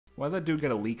Why'd that dude get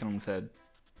a leak on his head?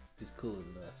 He's cooler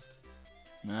than us.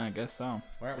 Nah, I guess so.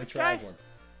 Why aren't we This guy? traveling?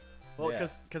 Well, Yeah.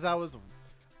 because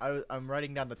I'm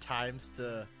writing down the times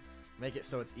to make it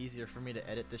so it's easier for me to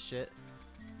edit this shit.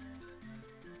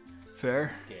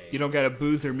 Fair. Okay. You don't got a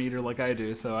boozer meter like I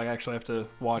do, so I actually have to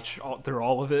watch through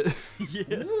all of it.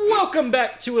 Yeah. Welcome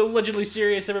back to Allegedly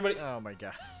Serious, everybody. Oh my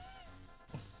god.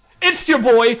 It's your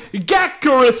boy, Gak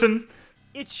Garrison.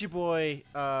 It's your boy,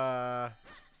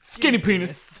 Skinny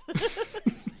Penis.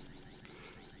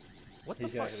 What the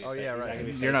He's fuck? gotta be Oh yeah, he's not right.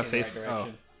 gonna be You're not facing the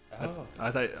right facing-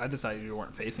 direction. I just thought you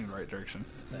weren't facing the right direction.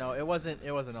 No, it wasn't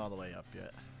all the way up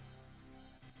yet.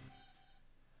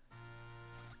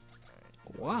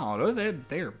 Wow,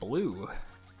 they're blue.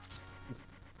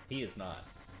 He is not.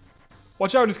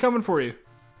 Watch out, he's coming for you.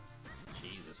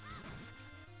 Jesus.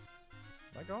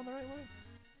 Am I going the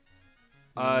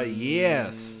right way?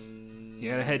 Yes. You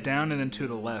gotta head down and then to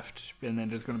the left, and then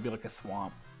there's gonna be like a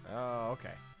swamp. Oh,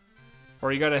 okay.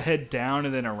 Or you gotta head down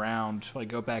and then around, like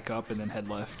go back up and then head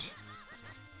left.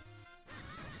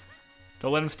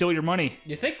 Don't let him steal your money.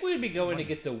 You think we'd be going to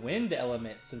get the wind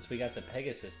element since we got the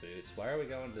Pegasus boots? Why are we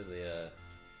going to the,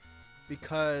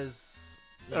 Because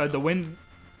The wind...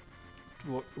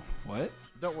 What?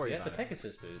 don't worry we got the about it.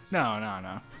 Pegasus boots? No. I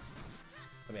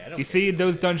mean, I don't You care. see,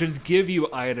 those dungeons give you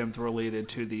items related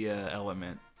to the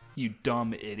element. You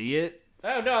dumb idiot.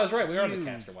 Oh, no, I was right. We are on the You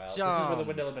Caster Wild. This is where the dumb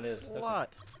wind element is. Okay. Slut.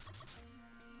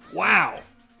 Wow.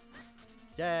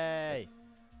 Yay!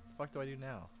 What the fuck do I do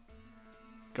now?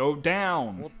 Go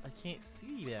down. Well, I can't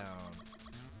see down.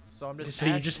 So I'm just. So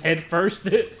you asking- just head first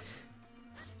it?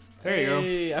 There you go.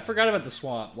 Hey, I forgot about the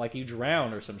swamp. Like you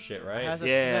drown or some shit, right? It has a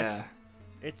Yeah. snack.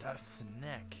 It's a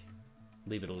snack.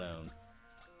 Leave it alone.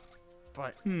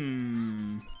 But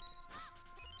Interesting.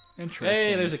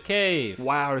 Hey, there's a cave.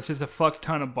 Wow, there's just a fuck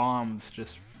ton of bombs.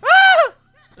 Just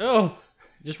Oh,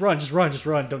 just run.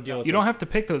 Don't deal with you them. don't have to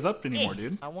pick those up anymore,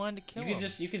 dude. I wanted to kill You him.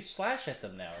 can you can slash at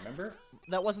them now. Remember?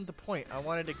 That wasn't the point. I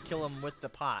wanted to kill him with the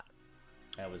pot.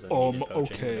 That was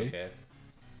Okay. okay.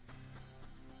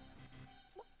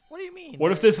 What do you mean?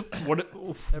 What if this? What?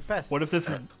 They're pests. What if this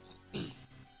is?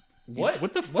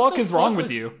 What the fuck is wrong with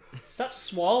was- you? Stop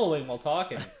swallowing while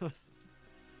talking.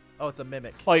 Oh, it's a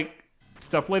mimic. Like,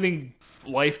 stop letting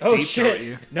life Oh deep throat shit!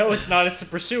 you. No, it's not. It's the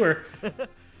pursuer.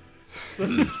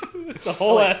 It's the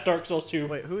whole ass Dark Souls 2.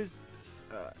 Wait, who is?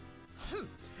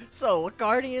 So, a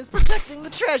guardian's protecting the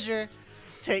treasure.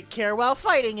 Take care while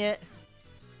fighting it.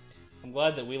 I'm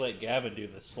glad that we let Gavin do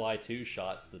the Sly 2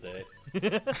 shots today.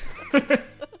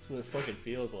 That's what it fucking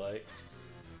feels like.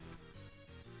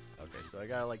 Okay, so I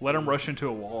gotta like. Let him rush into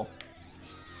a wall.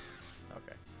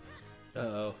 Okay.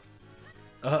 Uh-oh.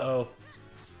 Uh-oh.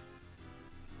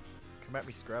 Come at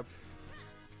me, scrub.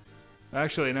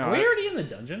 Actually, no. Are we already in the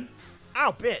dungeon?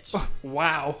 Ow, bitch!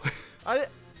 Wow. I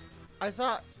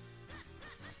thought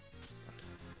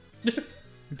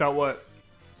Thought what?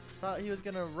 he was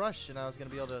gonna rush and I was gonna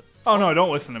be able to. Oh no!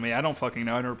 Don't listen to me. I don't fucking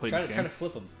know. I never played Try this to game.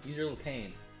 flip him. Use your little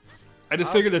cane. I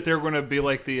just figured that they're going to be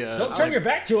like the Don't turn your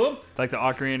back to him! like the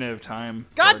Ocarina of Time.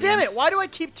 God damn Guardians. it! Why do I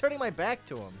keep turning my back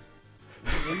to him?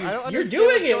 I don't You're understand doing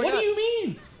what's it! going What do on. you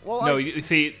mean? Well, No, you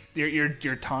see,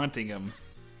 you're taunting him.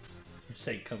 You're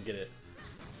saying, come get it.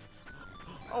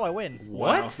 Oh, I win.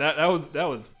 Wow. What? That was.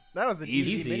 That was an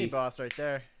easy Easy. mini boss right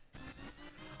there.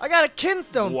 I got a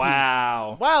kinstone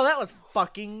Wow. piece. Wow, that was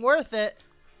fucking worth it.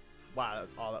 Wow, that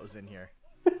was all that was in here.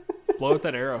 Blow up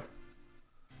that arrow.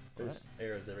 There's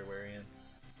arrows everywhere, Ian.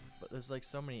 But there's like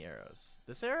so many arrows.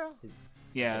 This arrow?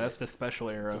 Yeah, that's the special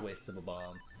It's a arrow. waste of a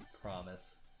bomb.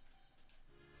 Promise.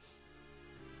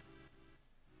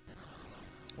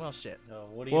 Well, shit. No,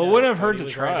 what do you Well, it know? wouldn't have hurt Cody to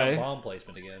was right about try. bomb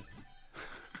placement again.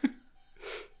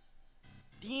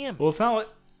 Damn. Well, it's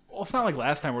not like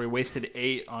last time where we wasted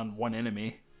 8 on one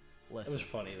enemy. It Listen, was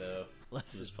funny, though. It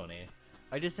listen. was funny.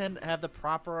 I just didn't have the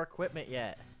proper equipment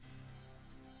yet.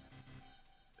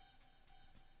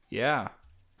 Yeah.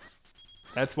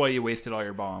 That's why you wasted all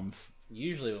your bombs.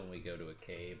 Usually when we go to a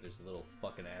cave, there's a little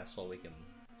fucking asshole we can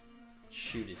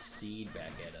shoot his seed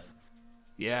back at him.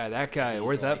 Yeah, that guy. He's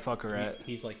Where's like- that fucker at?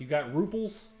 He's like, you got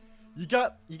ruples? You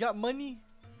got money?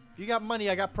 If you got money,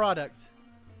 I got product.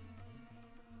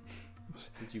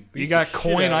 Did beat You the got shit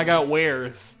coin, out I of got him?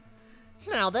 wares.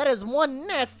 Now that is one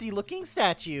nasty looking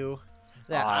statue.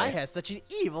 That Aye. eye has such an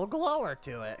evil glower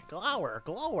to it. Glower,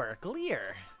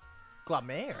 glear.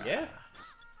 Glamour. Yeah.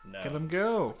 No. Let him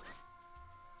go.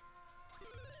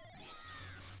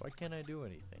 Why can't I do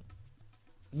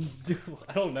anything?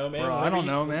 I don't know, man. Bro, I Whenever don't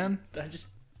you know, sp- man.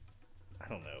 I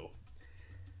don't know.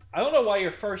 I don't know why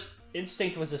your first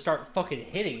instinct was to start fucking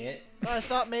hitting it. I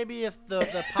thought maybe if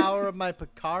the power of my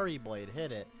Picari blade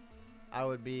hit it. I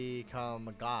would become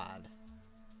a god.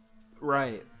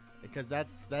 Right. Because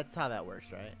that's how that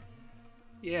works, right?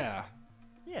 Yeah.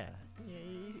 Yeah.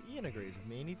 Ian agrees with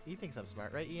me. And he thinks I'm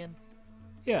smart, right, Ian?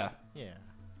 Yeah. Yeah.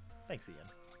 Thanks, Ian.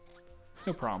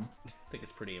 No problem. I think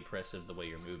it's pretty impressive the way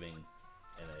you're moving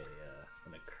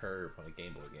in a curve on a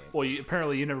Game Boy game. Well,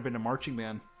 apparently you've never been to marching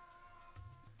band.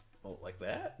 Well, like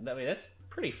that? I mean, that's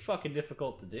pretty fucking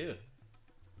difficult to do.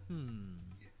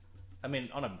 I mean,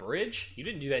 on a bridge? You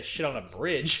didn't do that shit on a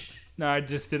bridge. No, I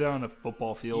just did it on a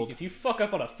football field. If you fuck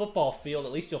up on a football field,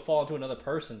 at least you'll fall into another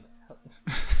person.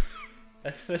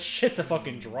 That shit's a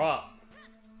fucking drop.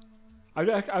 I've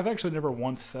actually never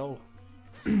once fell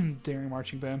during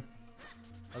marching band.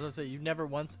 I was gonna say, you've never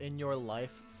once in your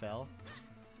life fell?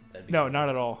 No, not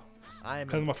at all.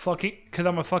 Because I'm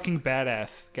a fucking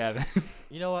badass, Gavin.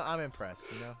 You know what? I'm impressed.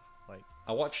 You know, like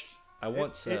I once.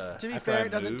 to be after fair, I it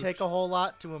doesn't moved- take a whole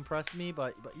lot to impress me,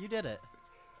 but you did it.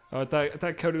 Oh, I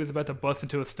thought Cody was about to bust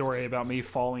into a story about me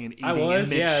falling and eating I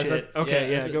was, and yeah. shit. Okay,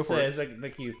 yeah, go for it. It's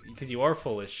like you, because you are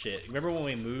full of shit. Remember when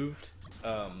we moved?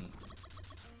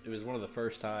 It was one of the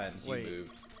first times you Wait.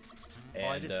 moved. Oh,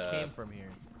 I just came from here.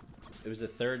 It was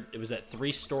that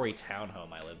 3-story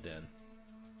townhome I lived in,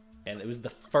 and it was the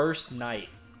first night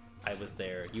I was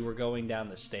there. You were going down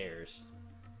the stairs,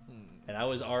 and I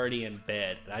was already in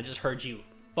bed, and I just heard you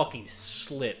fucking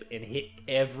slip and hit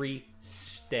every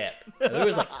step. There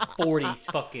was like 40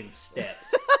 fucking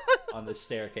steps on the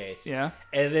staircase. Yeah.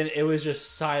 And then it was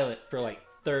just silent for like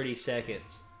 30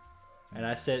 seconds. And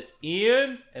I said,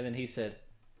 Ian? And then he said,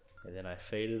 and then I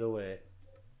faded away.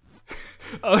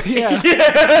 Oh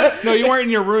yeah. No, you weren't in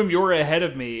your room. You were ahead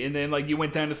of me, and then like you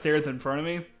went down the stairs in front of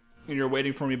me, and you're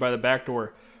waiting for me by the back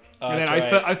door. And then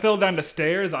I fell down the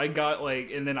stairs. I got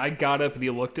and then I got up, and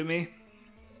you looked at me,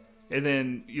 and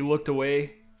then you looked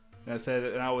away, and I said,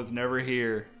 and I was never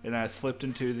here, and I slipped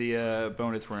into the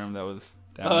bonus room that was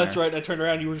down there. That's right. And I turned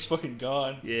around, and you were just fucking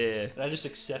gone. Yeah. And I just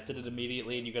accepted it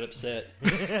immediately, and you got upset.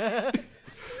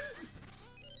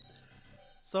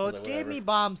 So Well, it then gave whatever. me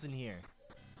bombs in here.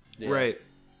 Yeah. Right.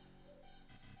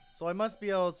 So I must be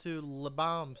able to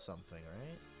bomb something,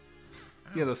 right?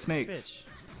 Yeah, the snakes. Bitch.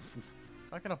 I'm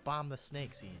not gonna bomb the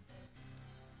snakes, Ian.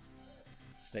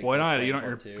 Snakes Why are not? playing You don't.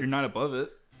 part You're two. not above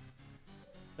it.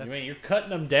 I mean, you're cutting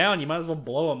them down. You might as well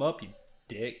blow them up, you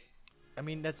dick. I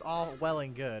mean, that's all well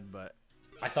and good, but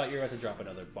I thought you were about to drop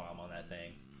another bomb on that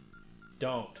thing.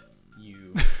 Don't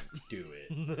you do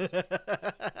it.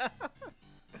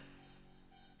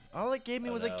 all it gave me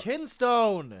Oh, was no. a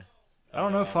kinstone. I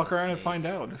don't know. no, Fuck around and sneeze. find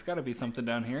out. There's got to be something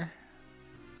down here.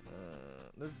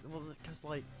 Because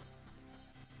like,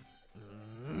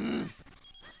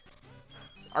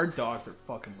 Our dogs are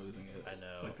fucking losing it. I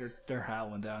know. Like they're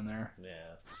howling down there. Yeah.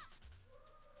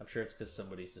 I'm sure it's because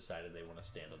somebody's decided they want to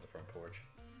stand on the front porch.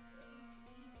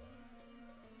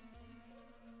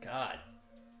 God.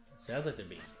 It sounds like they're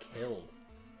being killed.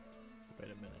 wait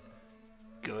a minute.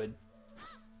 Good.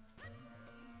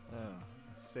 Oh,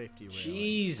 safety railing.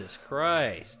 Jesus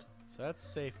Christ. So that's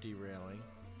safety railing.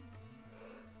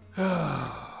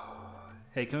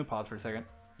 Hey, can we pause for a second?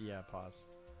 Yeah, pause.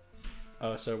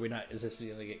 Oh, so we're not. Is this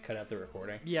going to get cut out the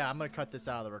recording? Yeah, I'm gonna cut this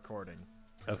out of the recording.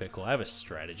 Okay, cool. I have a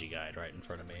strategy guide right in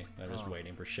front of me. I'm just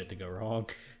waiting for shit to go wrong.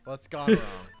 What's gone wrong?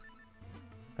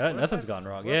 if Nothing's I- gone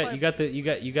wrong. what if Yeah, I- you got the you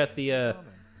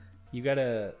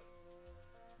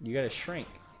gotta shrink.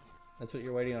 That's what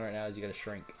you're waiting on right now. Is you gotta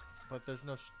shrink. But there's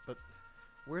no. But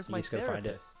where's You my just gotta find it.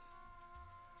 therapist?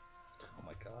 Oh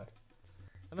my god.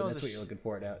 I know But it's that's what you're looking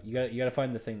for now. You gotta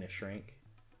find the thing to shrink.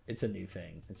 It's a new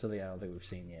thing. It's something I don't think we've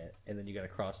seen yet. And then you gotta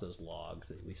cross those logs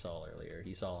that we saw earlier.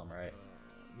 You saw them, right?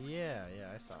 Yeah,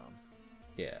 I saw him.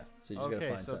 Yeah. So you just gotta Okay,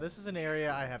 find so something. this is an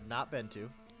area I have not been to.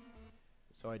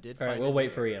 So I did. All right, find we'll a wait new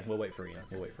for area. Ian. We'll wait for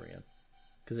Ian.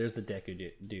 Because there's the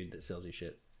Deku dude that sells you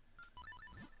shit.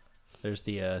 There's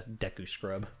the Deku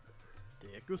scrub.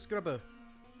 Deku scrubber.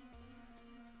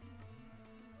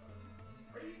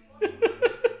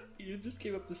 You just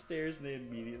came up the stairs and they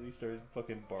immediately started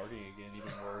fucking barking again,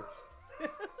 even worse.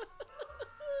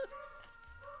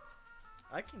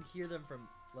 I can hear them from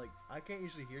like I can't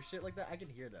usually hear shit like that. I can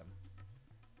hear them.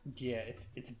 Yeah, it's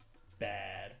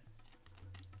bad.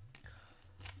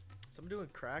 Someone doing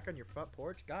crack on your front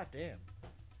porch? God damn.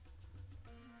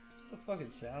 What the fuck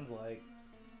it sounds like?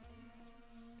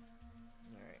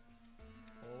 Alright.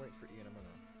 We'll wait for Ian. I'm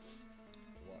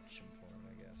gonna watch some porn,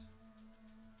 I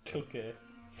guess. Okay.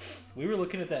 We were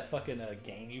looking at that fucking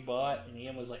game you bought, and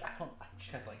Ian was like, I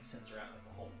just gotta like censor out like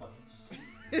the whole fucking.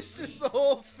 It's just the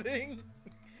whole thing.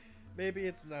 Maybe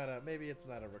it's not a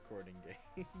recording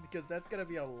game because that's gonna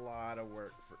be a lot of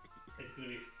work for Ian. It's gonna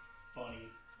be funny,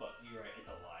 but you're right. It's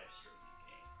a live stream.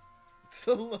 It's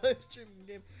a live streaming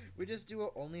game. We just do an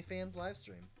OnlyFans live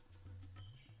stream.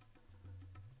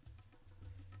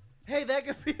 Hey, that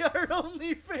could be our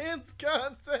OnlyFans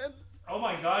content. Oh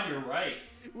my god, you're right.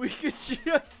 We could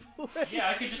just play. Yeah,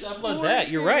 I could just upload that.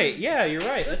 You're right. Yeah, you're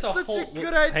right. That's That's a such whole. a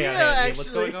good idea, Hang on, actually. what's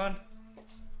going on?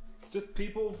 It's just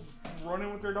people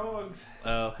running with their dogs.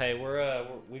 Oh, hey,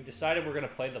 we've decided we're gonna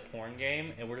play the porn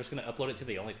game, and we're just gonna upload it to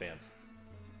the OnlyFans.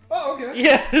 Oh, okay.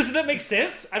 Yeah, doesn't that make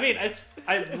sense? I mean,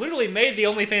 I literally made the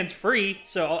OnlyFans free,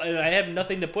 so and I have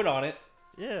nothing to put on it.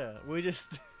 Yeah, we just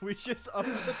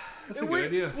upload. That's a good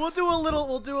idea. We'll do a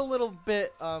little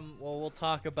bit. We'll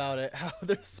talk about it. How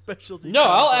there's specialty. No,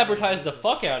 I'll content. advertise the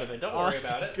fuck out of it. Don't worry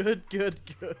Awesome. about it. Good.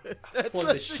 That's Plug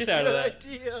the such a shit out of good that.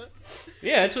 idea.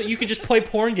 Yeah, that's what you could just play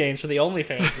porn games for the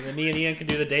OnlyFans, and then me and Ian can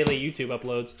do the daily YouTube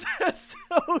uploads. That's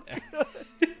so good.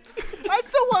 I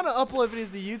still want to upload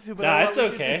videos to YouTube. But Nah, I it's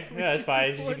want okay. to do- Yeah, it's fine.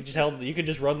 It's just, you porn can just help. You can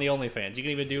just run the OnlyFans. You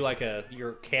can even do like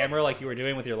your camera, like you were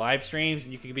doing with your live streams,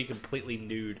 and you can be completely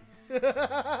nude.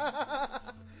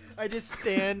 I just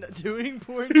stand doing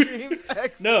porn games.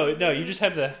 No, you just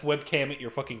have the webcam at your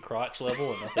fucking crotch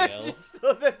level and nothing else.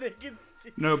 so that they can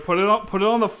see. No, put it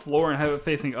on the floor and have it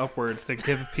facing upwards to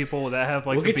give people that have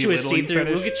like We'll the get you a belittling see-through.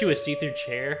 fetish. We'll get you a see-through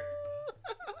chair.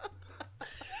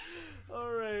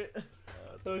 All right.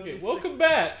 Okay, 26, welcome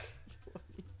back.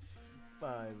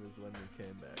 5 is when we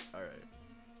came back. All right.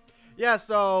 Yeah.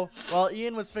 So while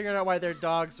Ian was figuring out why their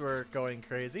dogs were going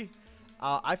crazy,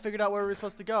 I figured out where we were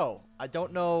supposed to go. I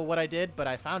don't know what I did, but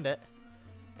I found it,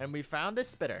 and we found a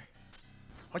spitter.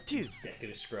 What two? Yeah, get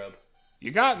a scrub.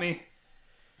 You got me.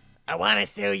 I want to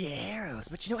sell you arrows,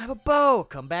 but you don't have a bow.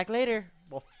 Come back later.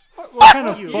 Well, What kind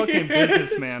of you. fucking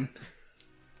businessman?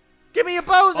 give me a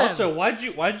bow then. Also, why'd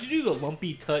you do the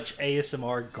lumpy touch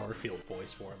ASMR Garfield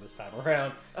voice for him this time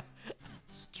around?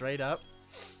 Straight up.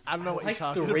 I don't know what I like you're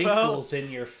talking the about. wrinkles in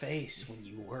your face when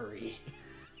you worry.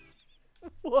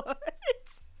 What?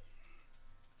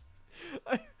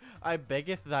 I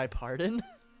beggeth thy pardon.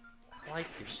 I like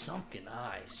your sunken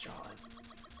eyes, John.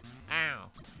 Ow.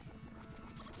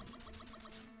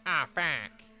 Ah,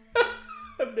 fuck.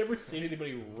 I've never seen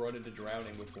anybody run into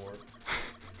drowning before.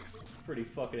 Pretty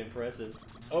fucking impressive.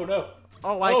 Oh no.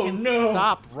 Oh, I Oh, can no.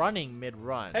 stop running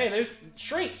mid-run. Hey, there's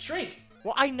shrink.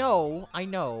 Well, I know.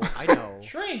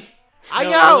 Shrink. I No,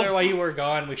 know. Earlier while you were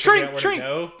gone, we Shrink, figured out where shrink. to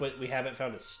go, but we haven't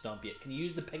found a stump yet. Can you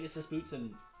use the Pegasus boots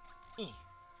and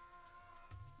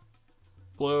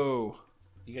Blow.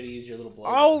 you gotta use your little blow?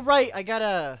 Oh, right. I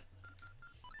gotta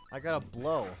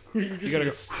blow. You're just You gotta gonna go-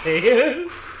 stand.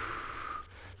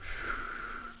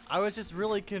 I was just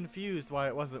really confused why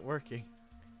it wasn't working.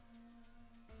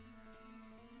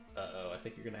 Uh-oh, I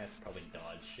think you're gonna have to probably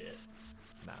dodge shit.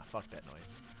 Nah, fuck that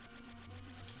noise.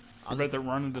 I'm about to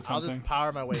run into I'll something. just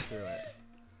power my way through it.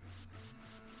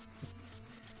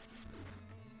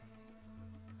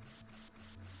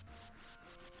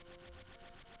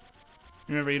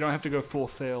 Remember, you don't have to go full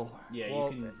sail. Yeah, Well, you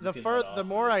can. the you can let the off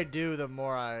more of it. I do, the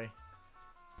more I.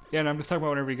 Yeah, and I'm just talking about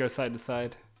whenever you go side to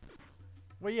side.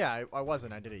 Well, yeah, I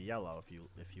wasn't. I did a yellow.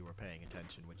 If you were paying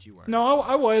attention, which you weren't. No,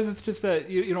 I was. It's just that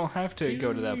you don't have to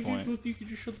go to that point. You can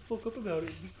just shut the fuck up about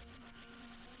it.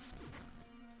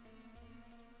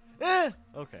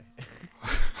 Okay.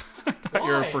 I thought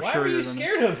you were for Why sure were you were gonna-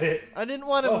 scared of it? I didn't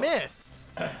want to Whoa. miss.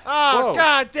 Oh, Whoa.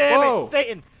 god damn Whoa. it,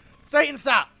 Satan! Satan,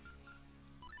 stop!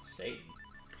 Satan.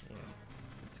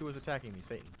 That's who was attacking me,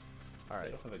 Satan. All I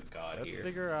right, don't have a god let's here.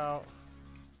 figure out.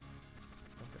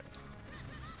 Okay.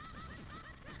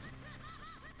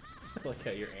 I like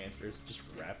how your answers just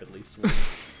rapidly switch.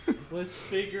 Let's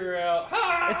figure out.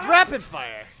 It's rapid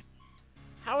fire.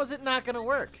 How is it not gonna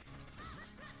work?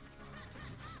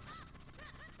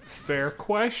 Fair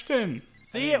question.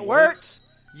 See, mean, it worked.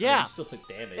 Yeah, Yeah. you still took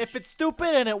damage. If it's stupid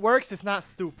and it works, it's not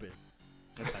stupid.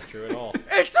 That's not true at all.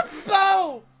 It's a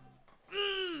bow.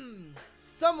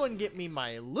 Someone get me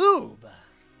my lube.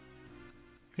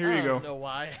 Here you I don't go. know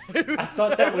why. I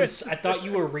thought that was. I thought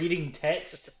you were reading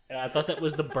text, and I thought that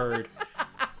was the bird.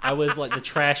 I was like the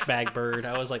trash bag bird.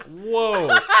 I was like, whoa.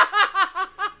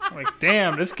 I'm like,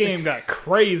 damn, this game got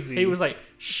crazy. He was like,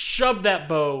 shove that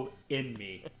bow in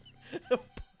me.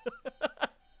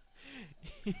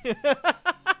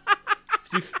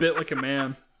 You spit like a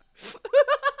man.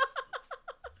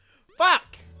 Fuck.